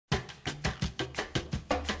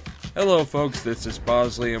Hello folks, this is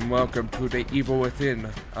Bozley and welcome to The Evil Within.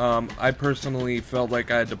 I personally felt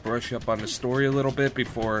like I had to brush up on the story a little bit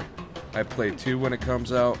before I play 2 when it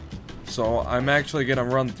comes out. So I'm actually going to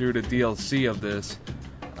run through the DLC of this.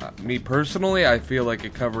 Me personally, I feel like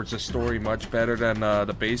it covers the story much better than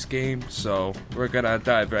the base game, so we're going to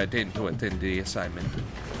dive right into it in the assignment.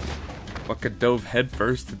 Fucking dove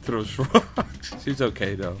headfirst into those rocks. She's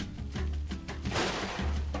okay though.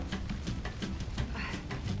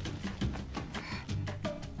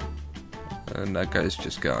 And that guy's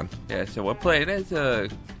just gone. Yeah, so we're playing as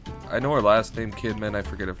I know her last name, Kidman, I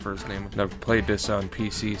forget her first name. Never played this on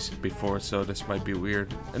PCs before, so this might be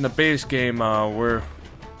weird. In the base game,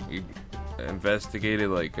 we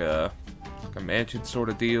investigated like a mansion sort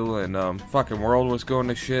of deal, and fucking world was going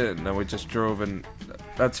to shit, and then we just drove, and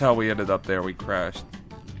that's how we ended up there. We crashed.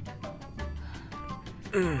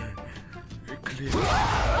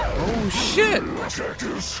 Oh shit!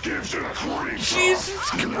 Jesus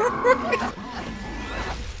Christ!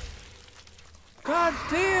 God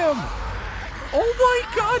damn! Oh my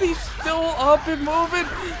god, he's still up and moving!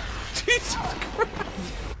 Jesus Christ!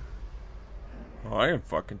 Oh, I am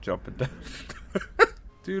fucking jumping down.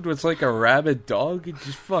 Dude was like a rabid dog and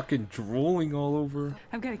just fucking drooling all over.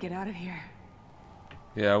 I've got to get out of here.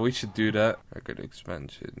 Yeah, we should do that. Record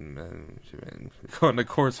expansion. On the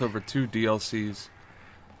course over 2 DLCs.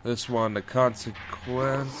 This one, the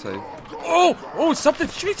consequence. Oh,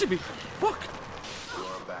 something's chasing me. Fuck.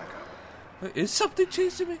 Is something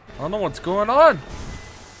chasing me? I don't know what's going on.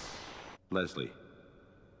 Leslie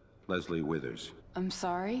Withers. I'm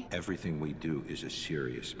sorry? Everything we do is a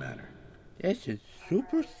serious matter. This is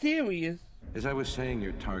super serious. As I was saying,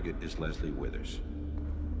 your target is Leslie Withers.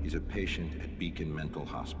 He's a patient at Beacon Mental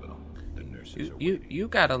Hospital. The nurses are waiting. You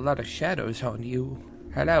got a lot of shadows on you.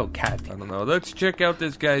 Hello, cat. I don't know. Let's check out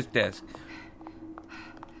this guy's desk.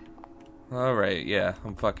 Alright, yeah.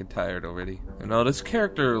 I'm fucking tired already. You know, this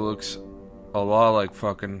character looks a lot like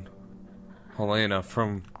fucking Helena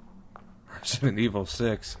from Resident Evil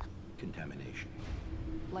 6. Contamination.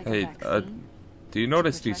 Like Hey, a vaccine? do you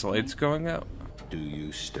notice these lights going out? Do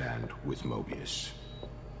you stand with Mobius?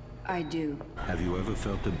 I do. Have you ever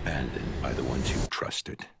felt abandoned by the ones you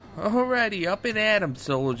trusted? Alrighty, up and at 'em,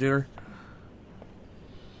 soldier.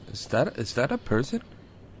 Is that a person?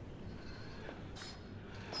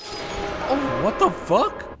 Oh, what the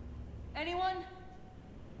fuck? Anyone?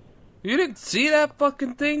 You didn't see that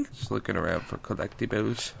fucking thing? Just looking around for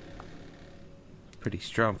collectibles. Pretty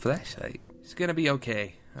strong flashlight. It's gonna be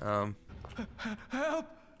okay. Help!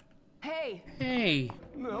 Hey! Hey.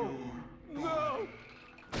 No!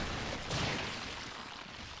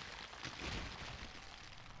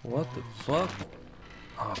 What the fuck?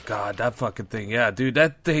 Oh god, that fucking thing. Yeah, dude,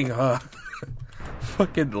 that thing,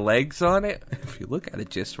 fucking legs on it. If you look at it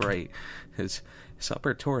just right, his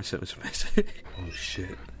upper torso is missing. Oh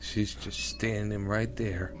shit. She's just standing right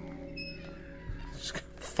there. Just gonna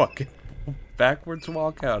fucking backwards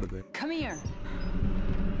walk out of there. Come here!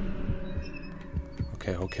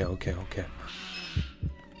 Okay.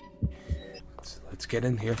 Let's get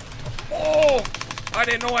in here. Oh! I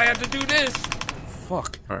didn't know I had to do this!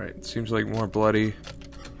 Fuck. Alright, seems like more bloody.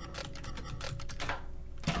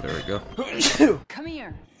 There we go. Come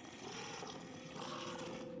here!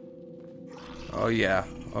 Oh yeah,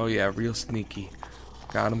 real sneaky.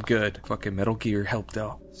 Got him good. Fucking Metal Gear helped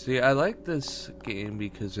out. See, I like this game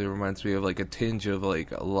because it reminds me of like a tinge of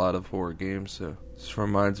like a lot of horror games. So this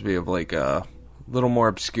reminds me of like a little more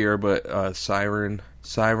obscure, but Siren,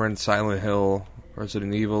 Silent Hill,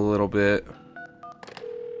 Resident Evil a little bit.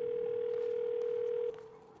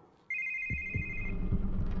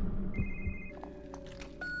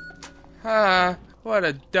 Ah, what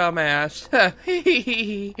a dumbass. I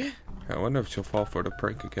wonder if she'll fall for the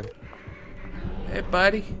prank again. Hey,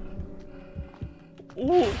 buddy.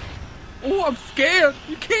 Ooh, I'm scared.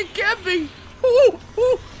 You can't get me. Ooh.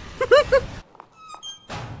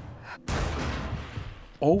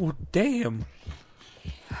 Oh, damn.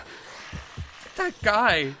 That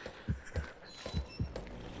guy.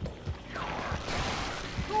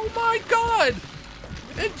 Oh my god.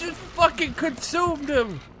 It just fucking consumed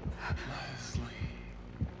him.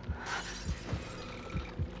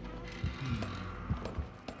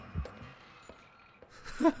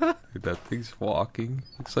 Dude, that thing's walking.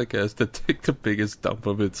 Looks like it has to take the biggest dump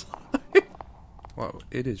of its life. Wow,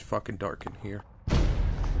 it is fucking dark in here.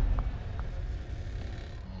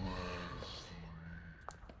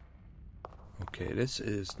 Okay, this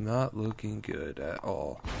is not looking good at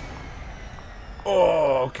all.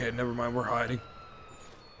 Oh, okay, never mind, we're hiding.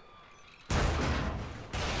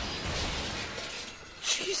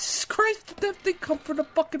 Jesus Christ, did that thing come from the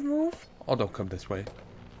fucking roof? Oh, don't come this way.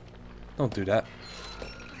 Don't do that.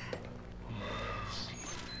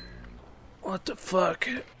 What the fuck?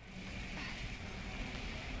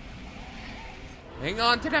 Hang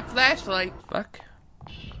on to that flashlight. Fuck.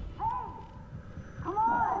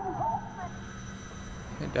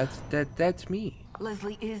 Hey, that's me.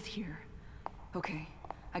 Leslie is here. Okay,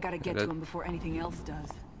 I gotta get to him before anything else does.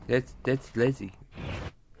 That's Leslie.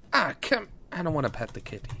 Ah, come. I don't want to pet the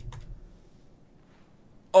kitty.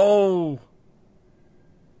 Oh.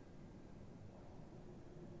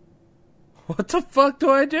 What the fuck do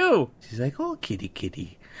I do? She's like, oh, kitty,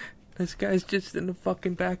 kitty. This guy's just in the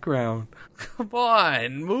fucking background. Come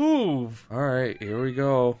on, move. Alright, here we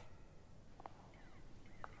go.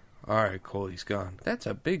 Alright, cool, he's gone. That's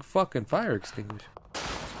a big fucking fire extinguisher.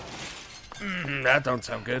 That don't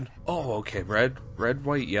sound good. Oh, okay, red,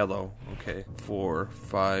 white, yellow. Okay, 4,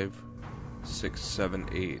 5, 6, 7,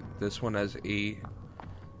 8. This one has 8.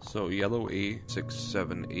 So yellow 8, 6,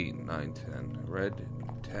 7, 8, 9, 10. Red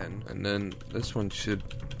 10. And then this one should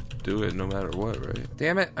do it no matter what, right?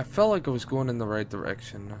 Damn it, I felt like I was going in the right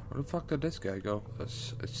direction. Where the fuck did this guy go? A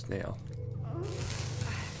snail.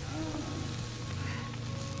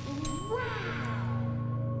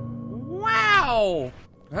 Wow!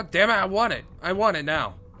 God damn it, I want it. I want it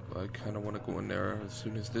now. I kind of want to go in there as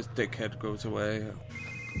soon as this dickhead goes away.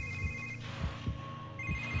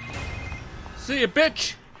 See ya,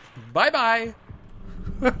 bitch! Bye-bye!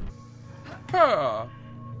 Oh,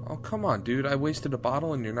 come on, dude. I wasted a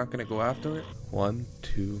bottle and you're not gonna go after it? 1,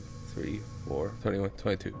 2, 3, 4, 21,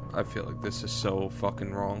 22. I feel like this is so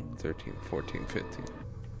fucking wrong. 13, 14, 15.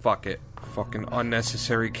 Fuck it. Fucking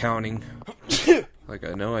unnecessary counting. Like,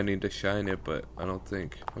 I know I need to shine it, but I don't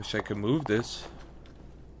think. Wish I could move this.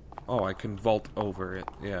 Oh, I can vault over it.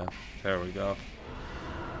 Yeah, there we go.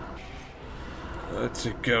 That's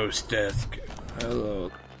a ghost desk.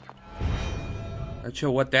 Hello. Not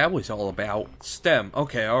sure what that was all about. STEM.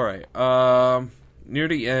 Okay, alright. Near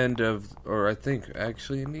the end of, or I think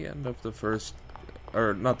actually in the end of the first,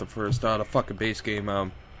 or not the first, the fucking base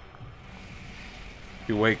game,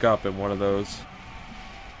 you wake up in one of those.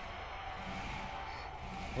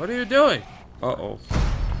 What are you doing? Uh-oh.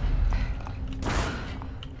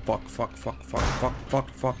 Fuck.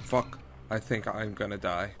 I think I'm gonna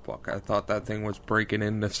die. Fuck, I thought that thing was breaking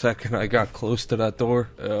in the second I got close to that door.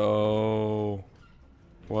 Oh.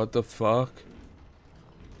 What the fuck?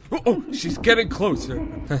 Oh, she's getting closer.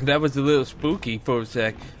 That was a little spooky for a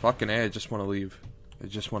sec. Fucking A, I just want to leave.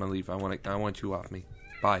 I want you off me.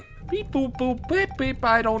 Bye. Beep boop boop beep beep.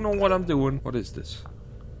 I don't know what I'm doing. What is this?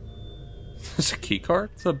 Is this a key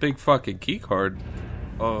card? It's a big fucking key card.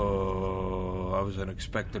 Oh, I wasn't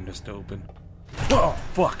expecting this to open. Oh,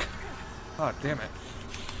 fuck. God damn it.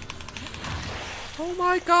 Oh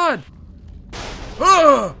my god.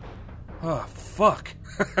 Oh, fuck.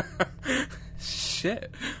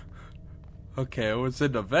 Shit. Okay, it was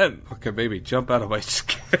an event. Okay, baby, jump out of my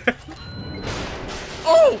skin.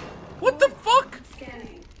 Oh! What the fuck?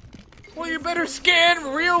 Well, you better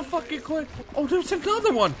scan real fucking quick. Oh, there's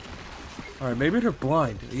another one. Alright, maybe they're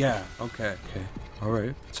blind. Yeah, okay.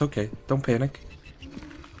 Alright, it's okay. Don't panic.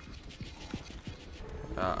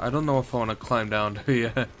 I don't know if I want to climb down to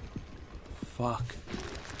you. Fuck.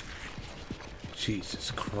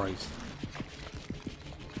 Jesus Christ.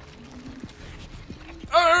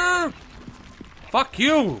 Fuck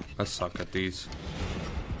you! I suck at these.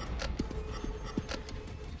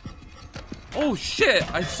 Oh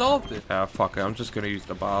shit! I solved it! Ah, fuck it. I'm just gonna use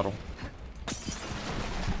the bottle.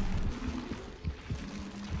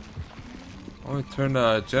 Let me turn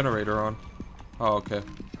the generator on. Oh, okay.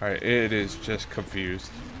 Alright, it is just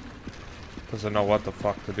confused. Doesn't know what the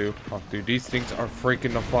fuck to do. Oh, dude, these things are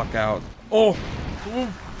freaking the fuck out. Oh!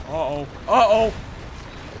 Uh-oh. Uh-oh!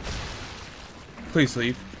 Please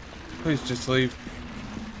leave. Please just leave.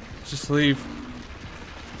 Just leave.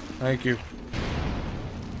 Thank you.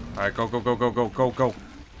 Alright, go.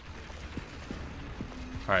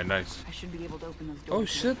 Alright, nice. I should be able to open those doors. Oh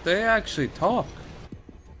shit, they actually talk.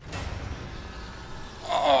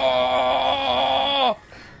 Oh!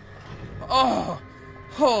 Oh!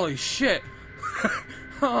 Holy shit! I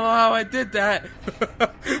don't know how I did that. I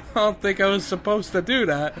don't think I was supposed to do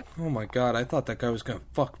that. Oh my god, I thought that guy was gonna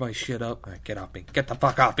fuck my shit up. Alright, get off me. Get the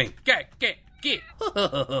fuck off me. Get.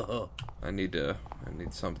 I need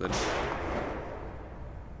something.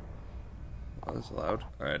 Oh, that's loud.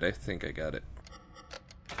 Alright, I think I got it.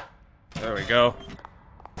 There we go.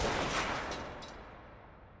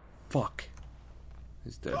 Fuck.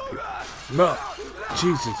 He's dead. No!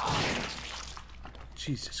 Jesus.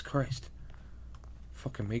 Jesus Christ.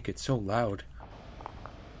 Fucking make it so loud.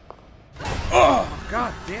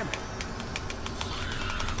 God damn it.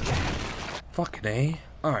 Fucking A.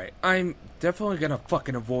 Alright, I'm definitely gonna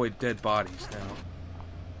fucking avoid dead bodies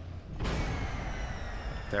now.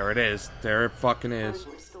 There it is. There it fucking is.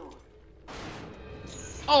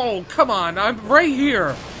 Oh, come on. I'm right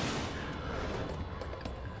here.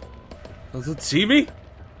 Does it see me?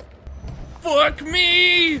 Fuck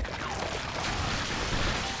me!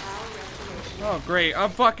 Oh, great.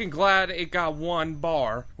 I'm fucking glad it got 1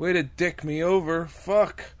 bar. Way to dick me over.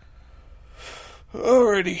 Fuck.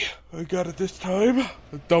 Alrighty. I got it this time.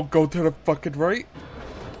 Don't go to the fucking right.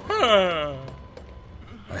 I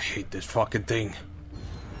hate this fucking thing.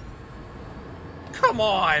 Come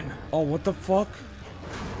on! Oh, what the fuck?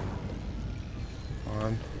 Come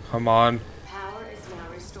on. Come on. Power is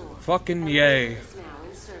now restored. Fucking yay. Is now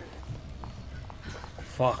inserted.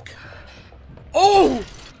 Fuck. Oh!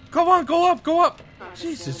 Come on, go up, go up!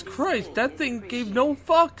 Jesus Christ, that thing gave no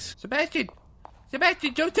fucks. Sebastian!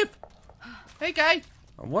 Sebastian, Joseph! Hey, guy!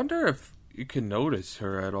 I wonder if you can notice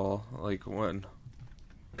her at all, like when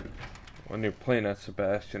you're playing as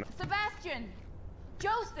Sebastian. Sebastian!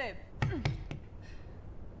 Joseph!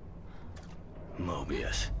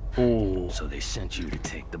 Mobius. Oh. So they sent you to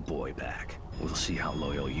take the boy back. We'll see how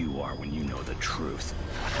loyal you are when you know the truth.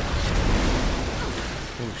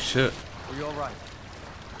 Oh shit. Are you alright?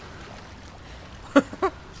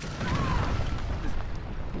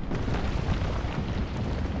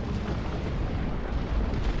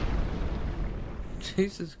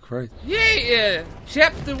 Jesus Christ. Yeah!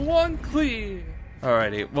 Chapter 1 clear!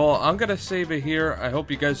 Alrighty, well, I'm gonna save it here. I hope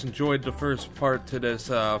you guys enjoyed the first part to this,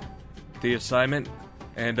 the assignment.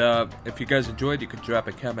 And, if you guys enjoyed, you could drop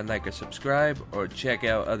a comment, like, or subscribe, or check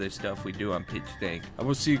out other stuff we do on PitchDank. I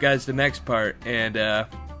will see you guys the next part, and,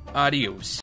 adios.